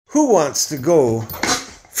Who wants to go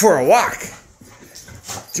for a walk?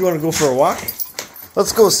 Do you want to go for a walk?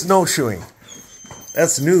 Let's go snowshoeing.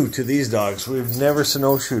 That's new to these dogs. We've never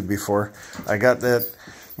snowshoed before. I got that,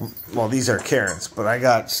 well, these are Karen's, but I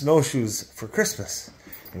got snowshoes for Christmas.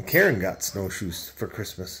 And Karen got snowshoes for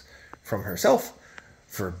Christmas from herself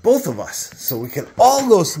for both of us. So we can all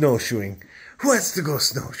go snowshoeing. Who wants to go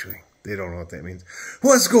snowshoeing? They don't know what that means. Who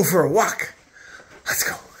wants to go for a walk? Let's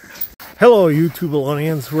go. Hello,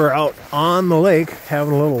 YouTubealonians. We're out on the lake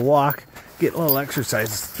having a little walk, getting a little exercise.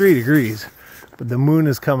 It's 3 degrees, but the moon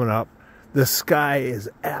is coming up. The sky is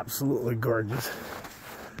absolutely gorgeous.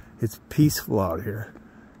 It's peaceful out here.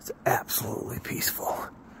 It's absolutely peaceful.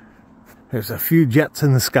 There's a few jets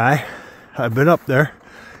in the sky. I've been up there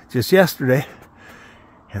just yesterday,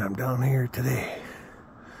 and I'm down here today,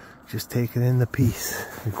 just taking in the peace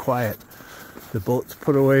and quiet. The boat's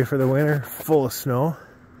put away for the winter, full of snow.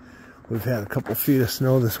 We've had a couple feet of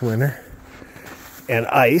snow this winter and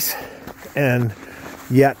ice, and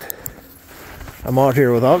yet I'm out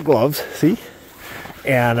here without gloves, see?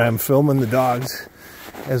 And I'm filming the dogs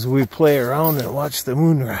as we play around and watch the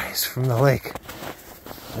moon rise from the lake.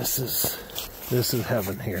 This is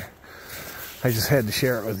heaven here. I just had to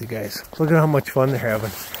share it with you guys. Look at how much fun they're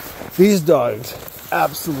having. These dogs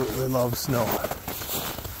absolutely love snow.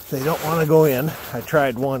 They don't want to go in. I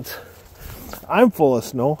tried once. I'm full of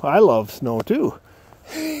snow. I love snow too.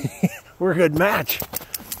 We're a good match.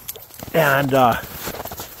 And I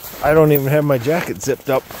don't even have my jacket zipped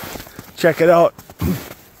up. Check it out.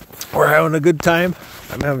 We're having a good time.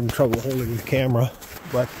 I'm having trouble holding the camera,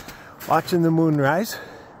 but watching the moon rise.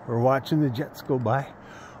 We're watching the jets go by.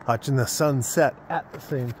 Watching the sun set at the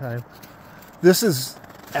same time. This is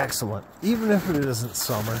excellent. Even if it isn't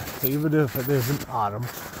summer, even if it isn't autumn.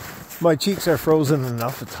 My cheeks are frozen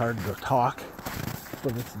enough, it's hard to talk,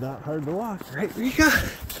 but it's not hard to walk, right, Rika?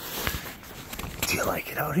 Do you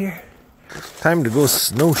like it out here? Time to go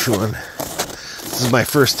snowshoeing. This is my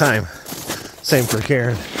first time. Same for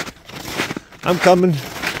Karen. I'm coming.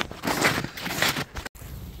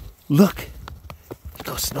 Look,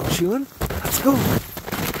 go snowshoeing. Let's go.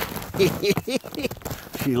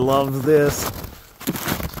 She loves this.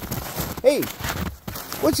 Hey,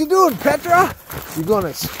 what you doing, Petra? You going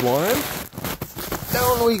exploring?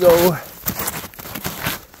 Down we go.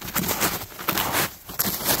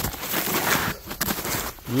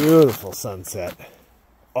 Beautiful sunset.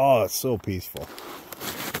 Oh, it's so peaceful.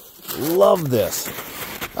 Love this.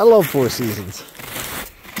 I love 4 seasons.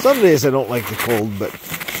 Some days I don't like the cold, but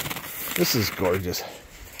this is gorgeous.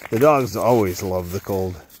 The dogs always love the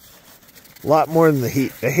cold. A lot more than the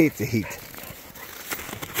heat. They hate the heat.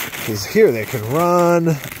 Because here they can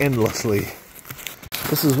run endlessly.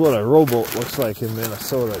 This is what a rowboat looks like in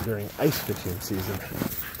Minnesota during ice fishing season.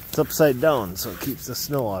 It's upside down, so it keeps the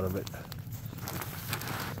snow out of it.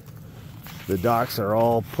 The docks are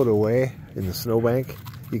all put away in the snowbank.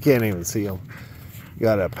 You can't even see them. You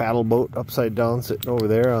got a paddle boat upside down sitting over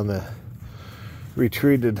there on the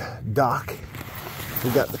retreated dock. We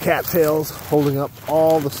got the cattails holding up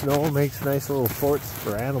all the snow, makes nice little forts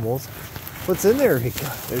for animals. What's in there,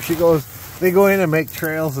 Rika? There she goes. They go in and make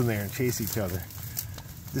trails in there and chase each other.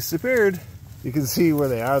 Disappeared. You can see where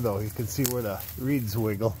they are, though. You can see where the reeds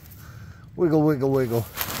wiggle. Wiggle, wiggle, wiggle.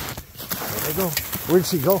 There they go. Where'd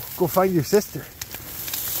she go? Go find your sister.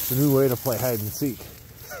 It's a new way to play hide and seek.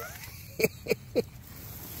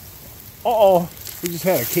 Uh-oh. We just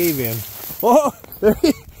had a cave in. Oh, there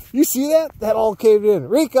you see that? That all caved in.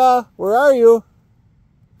 Rika, where are you?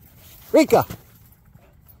 Rika!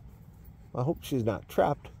 I hope she's not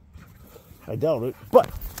trapped. I doubt it. But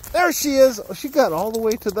there she is. She got all the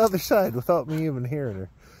way to the other side without me even hearing her.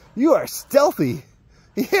 You are stealthy.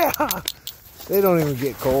 Yeah. They don't even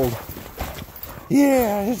get cold.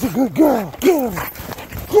 Yeah, it's a good girl. Get him.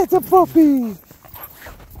 Get the puppy.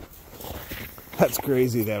 That's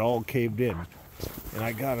crazy. That all caved in. And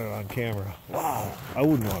I got it on camera. Wow. I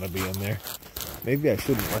wouldn't want to be in there. Maybe I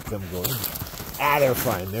shouldn't let them go in. Ah, they're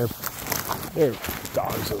fine. They're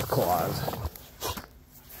dogs with claws.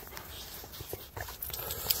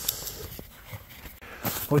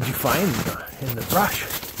 What'd you find in the brush?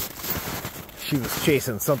 She was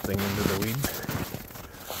chasing something into the weeds.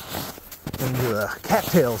 Into the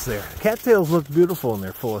cattails there. Cattails look beautiful and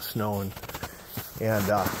they're full of snow, and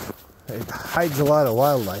it hides a lot of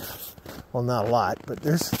wildlife. Well, not a lot, but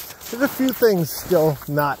there's a few things still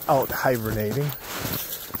not out hibernating.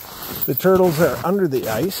 The turtles are under the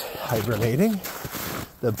ice hibernating.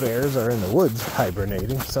 The bears are in the woods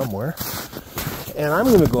hibernating somewhere. And I'm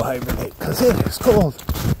going to go hibernate because it is cold.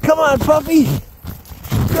 Come on, puppy.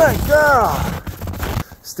 Good girl.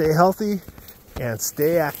 Stay healthy and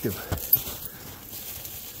stay active.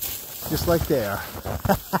 Just like they are.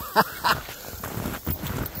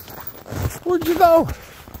 Where'd you go?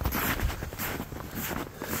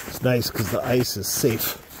 It's nice because the ice is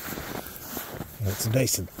safe. And it's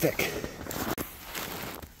nice and thick.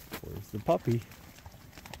 Where's the puppy?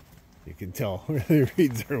 You can tell the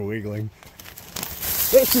reeds are wiggling.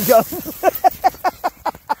 There she goes.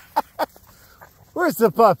 Where's the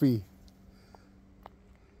puppy?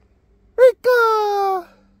 Rico!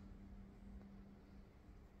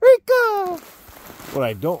 Rico! What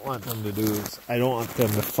I don't want them to do is I don't want them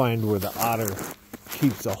to find where the otter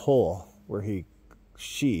keeps a hole where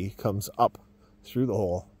she comes up through the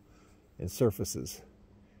hole and surfaces.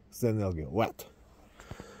 So then they'll get wet.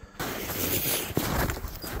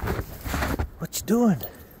 What you doing?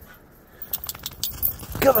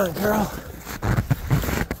 Come on, girl.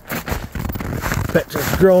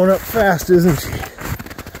 Petra's growing up fast, isn't she?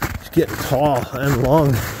 She's getting tall and long.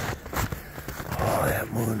 Oh,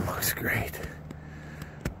 that moon looks great.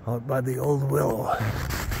 Out by the old willow.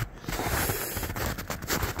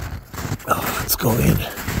 Oh, let's go in.